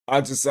I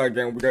just saw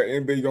again. We got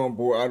NBA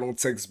Youngboy. I Don't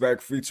Text Back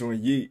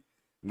featuring Yeat.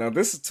 Now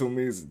this to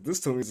me is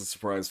a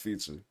surprise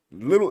feature.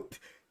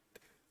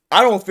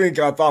 I don't think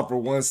I thought for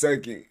 1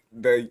 second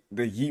that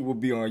the Yeat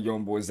would be on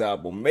Youngboy's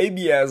album.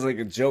 Maybe as like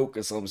a joke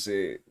or some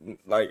shit.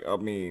 Like I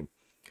mean,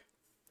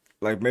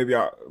 like maybe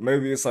I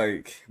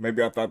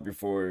thought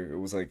before it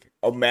was like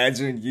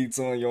imagine Yeat's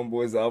on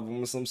Youngboy's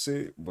album or some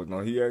shit. But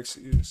no, he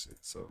actually is shit.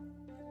 So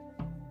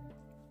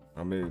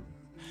I mean,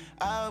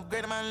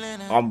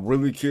 I'm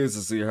really curious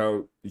to see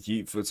how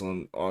Yeat fits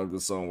on the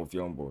song with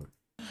Youngboy.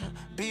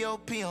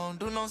 B.O.P. don't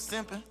do no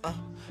simping.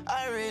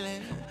 I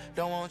really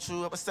don't want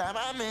you up beside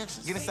my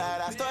mentions. Get inside,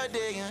 I start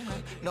digging.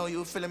 Know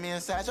you feeling me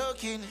inside your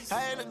kidneys. I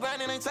had the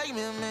grind and they take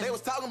me a minute. They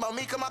was talking about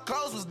me cause my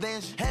clothes was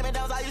dingy.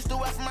 Hand-me-downs I used to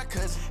wear from my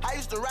cousin. I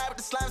used to ride with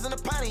the slimes in the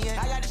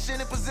Pontiac. I got this shit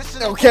in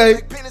position. Okay.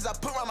 Like pennies I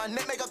put around my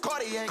neck, make a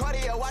Cartier.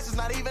 Cartier watch is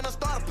not even a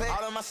starter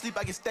pack. All in my sleep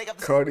I get steak up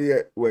the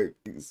Cardiac. Wait,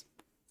 he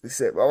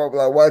said my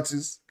like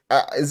watches.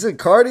 Is it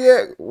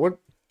cardiac? What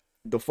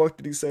the fuck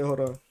did he say?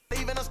 Hold on.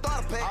 Even a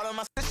starter pack. All of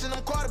my stitching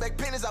them quarterback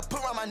pennies I put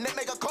around my neck,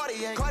 make a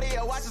Cartier.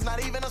 Cartier watch is not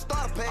even a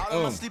starter pack. All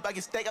of my sleep I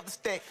get steak up the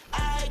stack.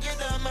 I get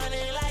the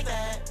money like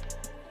that.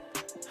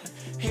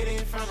 Hit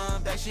it from her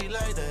back, she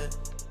like that.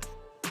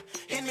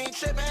 Hit me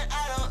tripping,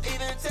 I don't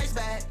even text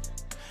back.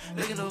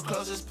 Looking too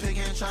close, just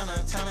picking,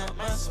 tryna turn up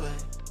my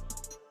sweat.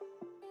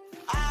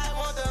 I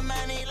want the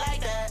money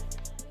like that.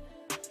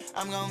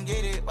 I'm gon'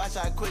 get it, watch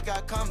how quick I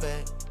come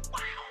back.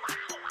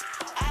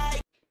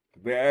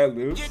 Bad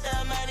loop. Get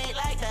that money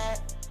like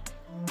that.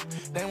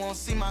 They won't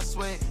see my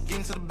sweat. Get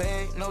into the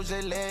bag, no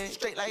jet lag,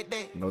 straight like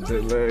that. No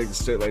jet lag,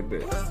 straight like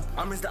that.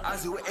 I'm Mr.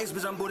 Ozzy with X,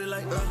 bitch, I'm booty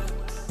like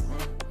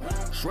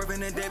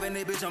Swerving and David,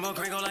 that bitch, I'm on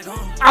crank on like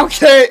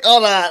Okay,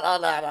 hold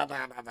on.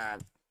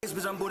 X,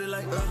 bitch, I'm booty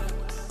like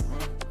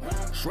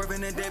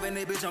Swerving and David,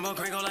 that bitch, I'm on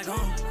crank on like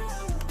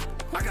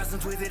I got some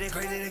tweets that they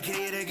crazy, they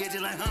kid, they get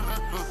you like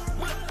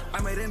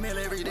I made a meal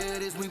every day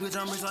this week, bitch,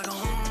 I'm rich like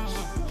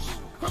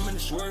I'm in the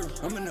swerve,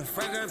 I'm in the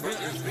fragrant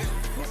Bentley.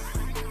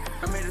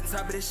 I'm at the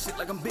top of this shit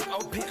like I'm big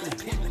old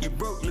Bentley. You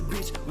broke, little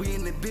bitch, we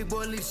in the big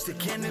boy list, the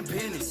cannon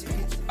pennies.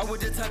 I was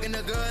just talking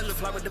to girl, to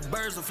fly with the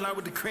birds, or fly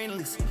with the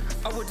cranelis.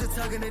 I was just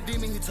talking to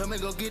demon, he told me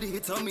go get it, he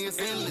told me it's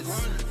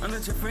endless. I'm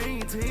not your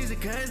friend, you too easy,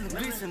 cousin,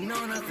 bitch, and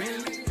no, not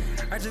friendly.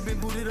 I just been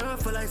booted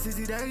up for like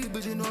 60 days,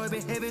 but you know I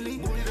been heavily.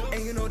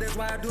 And you know that's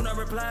why I do not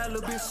reply,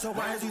 little bitch, so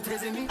why is you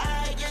testing me?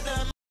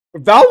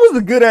 That was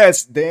a good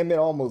ass, damn it,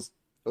 almost.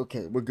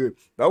 Okay, we're good.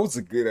 That was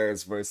a good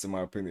ass verse in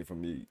my opinion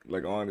from me.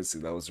 Like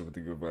honestly, that was a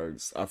really good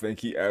verse. I think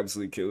he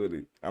absolutely killed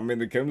it. I mean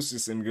the chemistry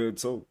seemed good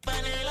too.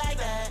 Like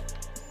that.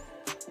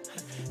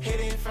 Hit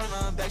it from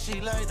her back,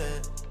 she like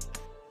that.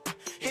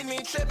 Hit me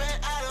tripping,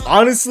 I don't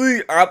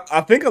honestly,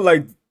 I think I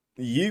like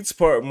Yeat's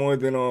part more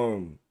than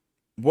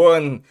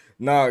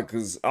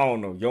cause I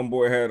don't know.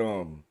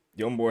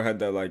 Youngboy had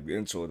that like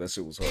intro, that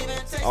shit was hard.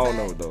 I don't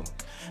know though.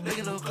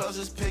 Looking too close,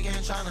 just picking,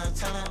 tryna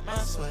turn up my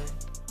sweat.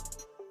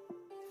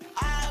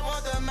 I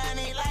want the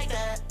money like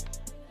that.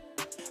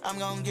 I'm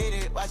gon' get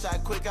it, watch how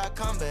quick I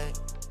come back.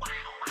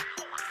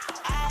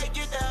 I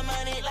get the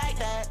money like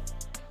that.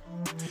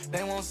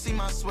 They won't see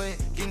my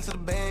sweat. Get into the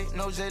bag,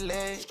 no jet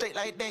lag, straight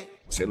like that.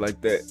 Shit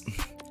like that.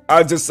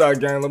 I just saw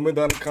gang. Let me know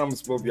down in the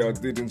comments if y'all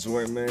did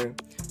enjoy it, man.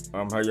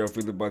 How y'all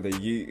feel about the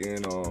Yeat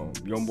and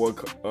Youngboy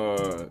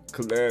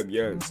collab?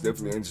 Yeah, it's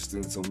definitely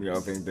interesting to me. I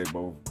think they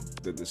both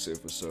did the shit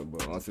for sure.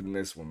 But on to the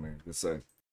next one, man. Let's say.